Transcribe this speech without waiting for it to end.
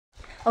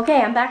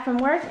Okay, I'm back from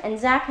work and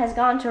Zach has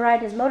gone to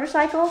ride his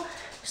motorcycle.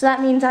 So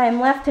that means I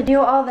am left to do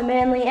all the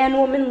manly and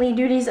womanly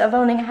duties of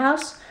owning a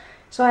house.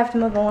 So I have to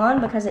mow the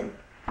lawn because it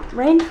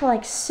rained for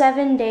like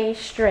 7 days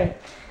straight.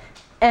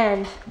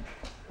 And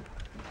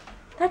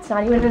that's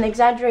not even an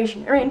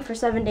exaggeration. It rained for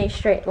 7 days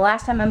straight. The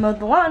last time I mowed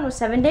the lawn was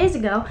 7 days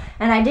ago,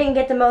 and I didn't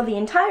get to mow the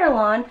entire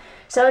lawn,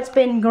 so it's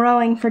been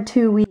growing for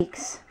 2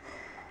 weeks.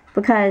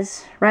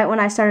 Because right when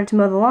I started to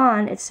mow the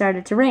lawn, it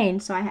started to rain.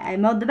 So I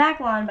mowed the back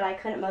lawn, but I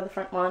couldn't mow the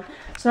front lawn.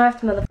 So now I have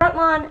to mow the front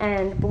lawn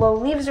and blow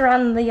leaves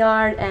around the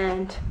yard.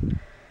 And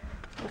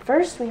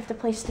first we have to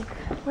place sticker.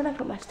 Where'd I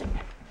put my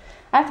sticker?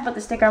 I have to put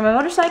the sticker on my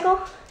motorcycle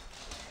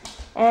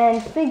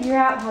and figure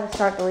out how to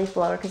start the leaf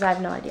blower because I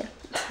have no idea.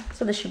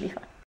 So this should be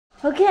fun.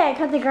 Okay, I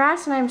cut the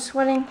grass and I'm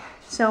sweating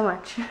so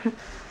much. I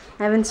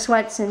haven't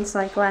sweat since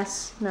like I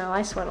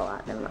sweat a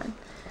lot, never mind.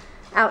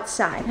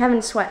 Outside, I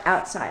haven't sweat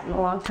outside in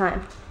a long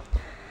time.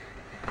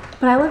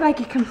 But I look like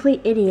a complete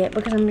idiot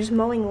because I'm just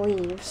mowing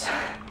leaves.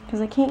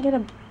 Because I can't get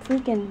a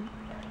freaking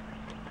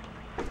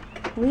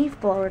leaf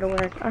blower to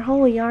work. Our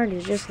whole yard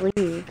is just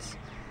leaves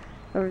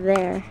over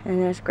there,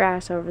 and there's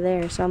grass over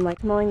there. So I'm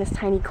like mowing this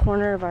tiny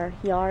corner of our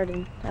yard,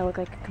 and I look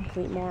like a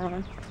complete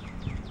moron.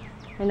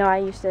 I know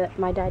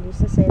my dad used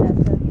to say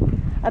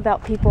that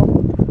about people.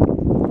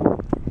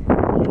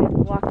 They would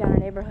walk down our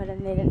neighborhood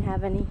and they didn't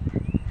have any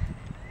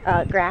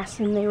grass,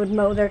 and they would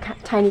mow their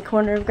tiny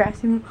corner of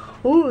grass and,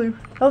 oh, they're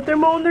out there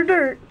mowing their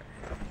dirt.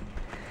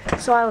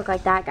 So I look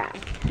like that guy.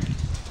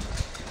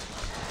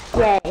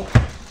 Yay.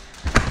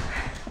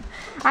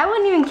 I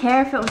wouldn't even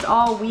care if it was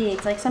all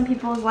weeds. Like some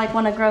people like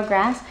want to grow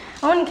grass.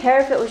 I wouldn't care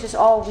if it was just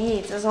all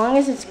weeds. As long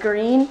as it's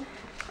green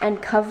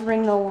and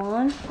covering the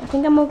lawn, I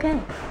think I'm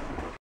okay.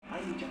 I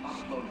need to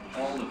upload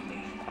all of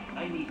me.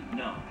 I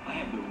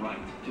have the right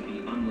to be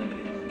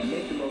unlimited and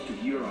make the most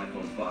of your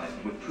iPhone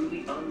 5 with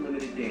truly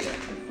unlimited data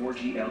and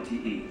 4G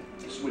LTE.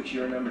 Switch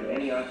your number to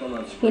any iPhone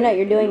on screen.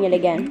 You're doing it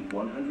again.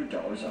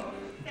 $100 off.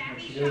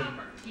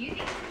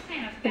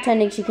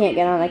 Pretending she can't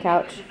get on the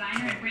couch.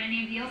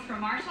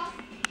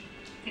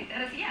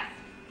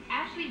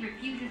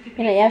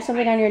 You have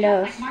something on your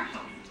nose. You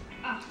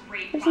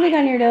have something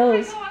on your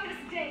nose.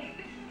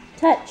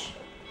 Touch.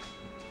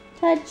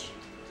 Touch.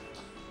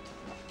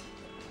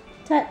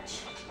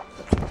 Touch.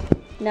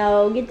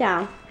 No, get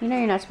down. You know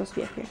you're not supposed to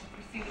be up here.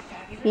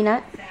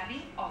 Peanut?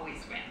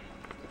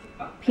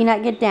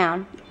 Peanut, get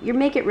down. You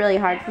make it really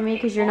hard for me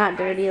because you're not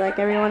dirty like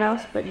everyone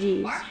else, but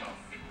geez.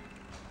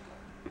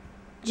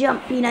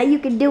 Jump, Peanut, you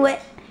can do it.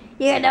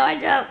 You can do it,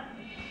 jump.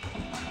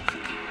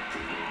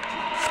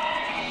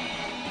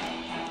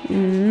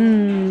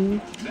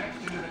 Mmm.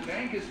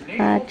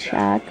 Hot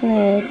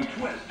chocolate.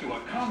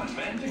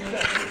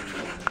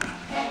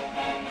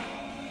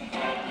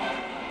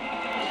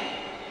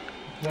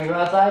 You wanna go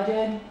outside,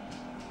 Jade?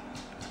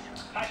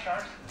 Hi,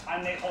 Sharks.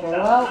 I'm Nate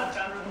Holtz,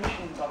 founder of the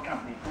Machine Belt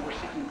Company, who we're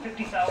seeking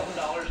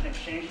 $50,000 in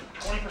exchange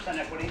for 20%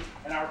 equity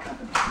in our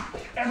company.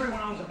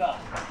 Everyone owns a belt.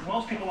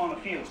 Most people own a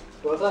few.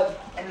 Go outside.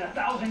 And in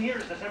 1,000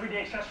 years, this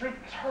everyday accessory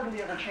has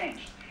hardly ever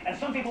changed. And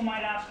some people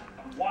might ask,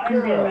 why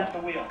reinvent the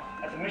wheel?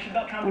 At the Mission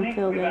Belt Company,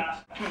 we've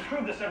asked to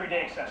improve this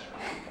everyday accessory.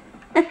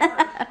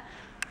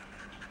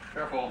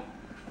 Careful.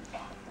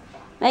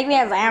 Make me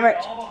a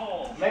sandwich.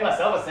 Make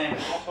myself a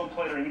sandwich. Also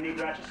employed our unique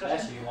ratchet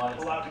system,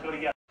 allowed to go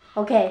together.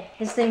 Okay,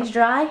 this thing's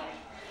dry,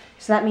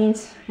 so that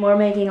means we're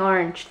making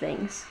orange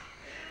things.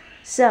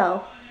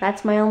 So,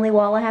 that's my only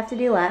wall I have to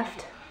do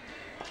left.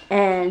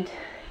 And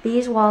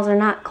these walls are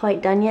not quite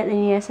done yet. They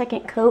need a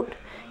second coat,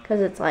 because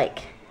it's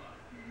like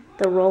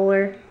the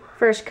roller,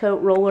 first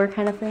coat roller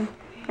kind of thing.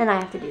 And I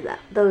have to do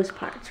those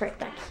parts right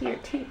back here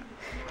too.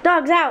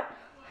 Dog's out!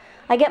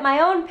 I get my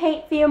own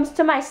paint fumes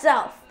to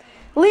myself.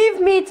 Leave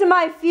me to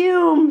my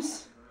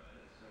fumes!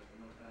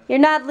 You're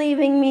not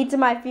leaving me to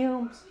my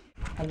fumes.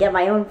 I get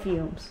my own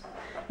fumes.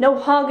 No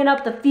hogging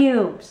up the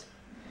fumes.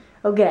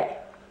 Okay,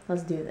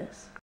 let's do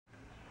this.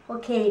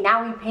 Okay,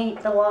 now we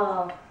paint the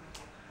wall.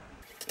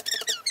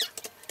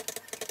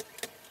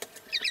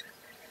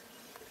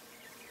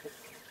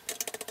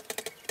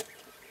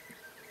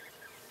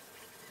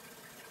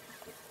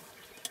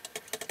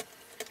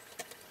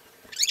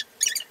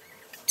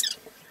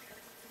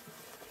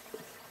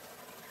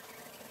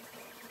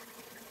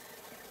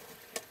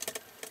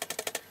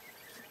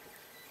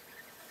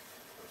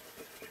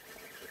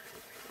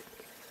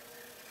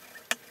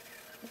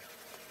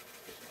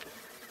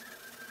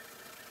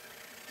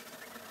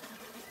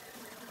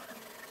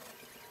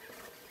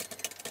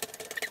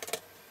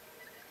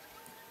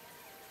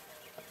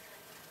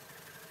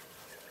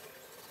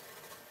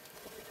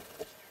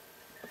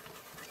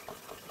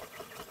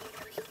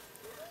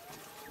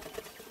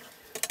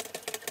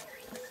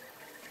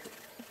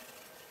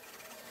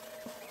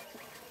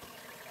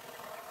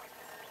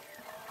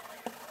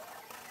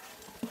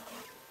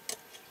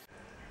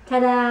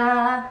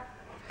 Ta-da!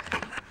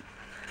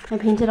 I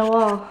painted a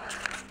wall.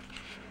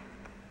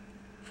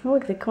 Oh,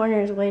 look, the corner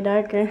is way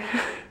darker.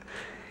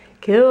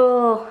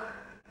 Cool.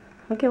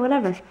 Okay,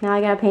 whatever. Now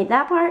I gotta paint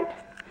that part.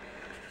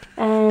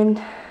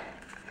 And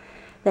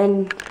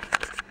then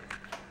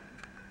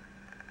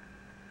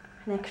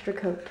an extra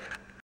coat.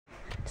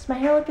 Does my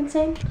hair look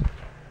insane?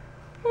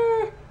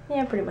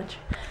 Yeah, pretty much.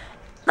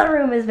 The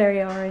room is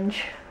very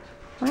orange.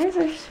 Why is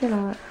there shit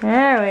on it?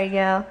 There we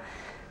go.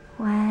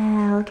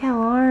 Wow, look how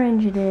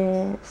orange it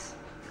is.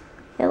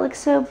 It looks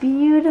so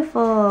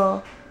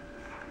beautiful.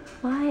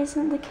 Why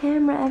isn't the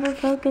camera ever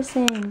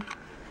focusing?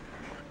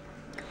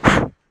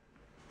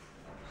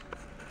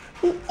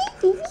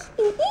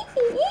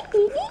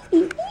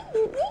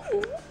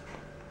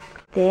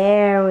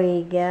 There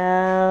we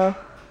go.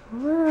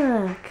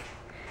 Look.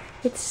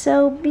 It's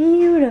so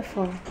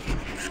beautiful.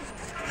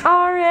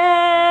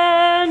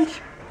 Orange!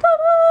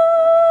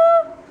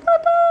 Ta-da!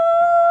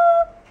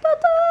 Ta-da!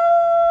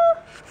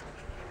 Ta-da!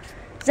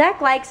 Zach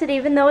likes it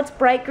even though it's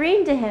bright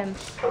green to him.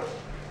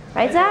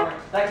 Right, Zach?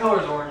 That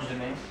color's orange to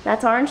me.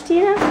 That's orange to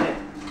you? Yeah.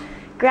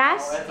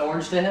 Grass? Oh, that's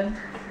orange to him?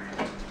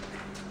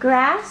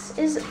 Grass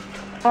is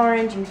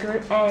orange and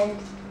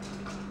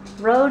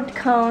road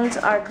cones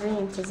are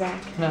green to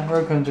Zach. No,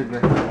 road cones are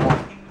green.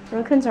 Orange.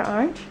 Road cones are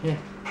orange? Yeah.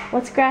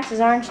 What's grass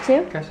is orange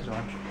too? Grass is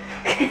orange.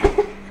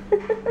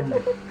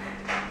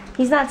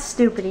 He's not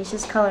stupid, he's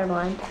just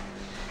colorblind.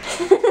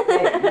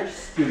 Hey, you're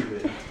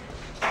stupid.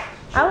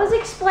 I was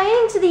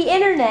explaining to the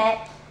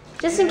internet,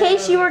 just in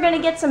case you were going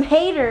to get some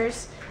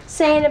haters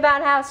saying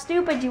about how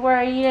stupid you were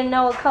and you didn't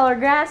know what color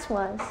grass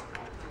was.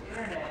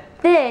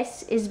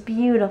 This is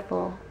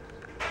beautiful.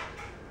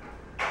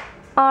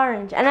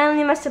 Orange. And I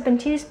only messed up in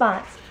 2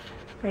 spots.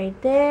 Right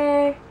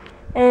there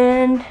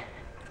and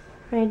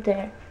right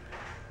there.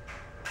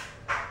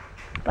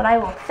 But I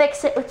will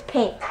fix it with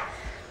paint.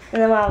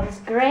 And then we'll have this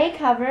gray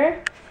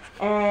cover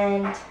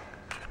and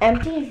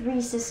empty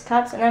Reese's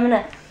cups, and I'm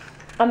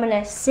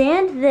gonna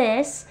sand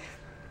this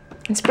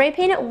and spray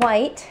paint it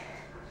white.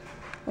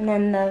 And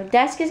then the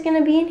desk is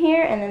gonna be in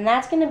here, and then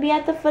that's gonna be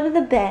at the foot of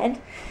the bed.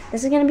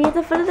 This is gonna be at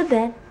the foot of the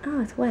bed. Oh,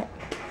 it's wet.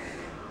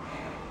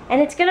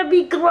 And it's gonna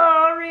be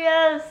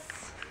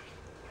glorious.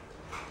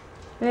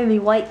 Maybe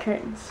white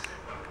curtains.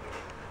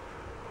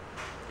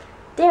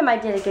 Damn, I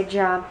did a good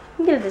job.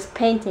 Look at this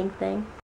painting thing.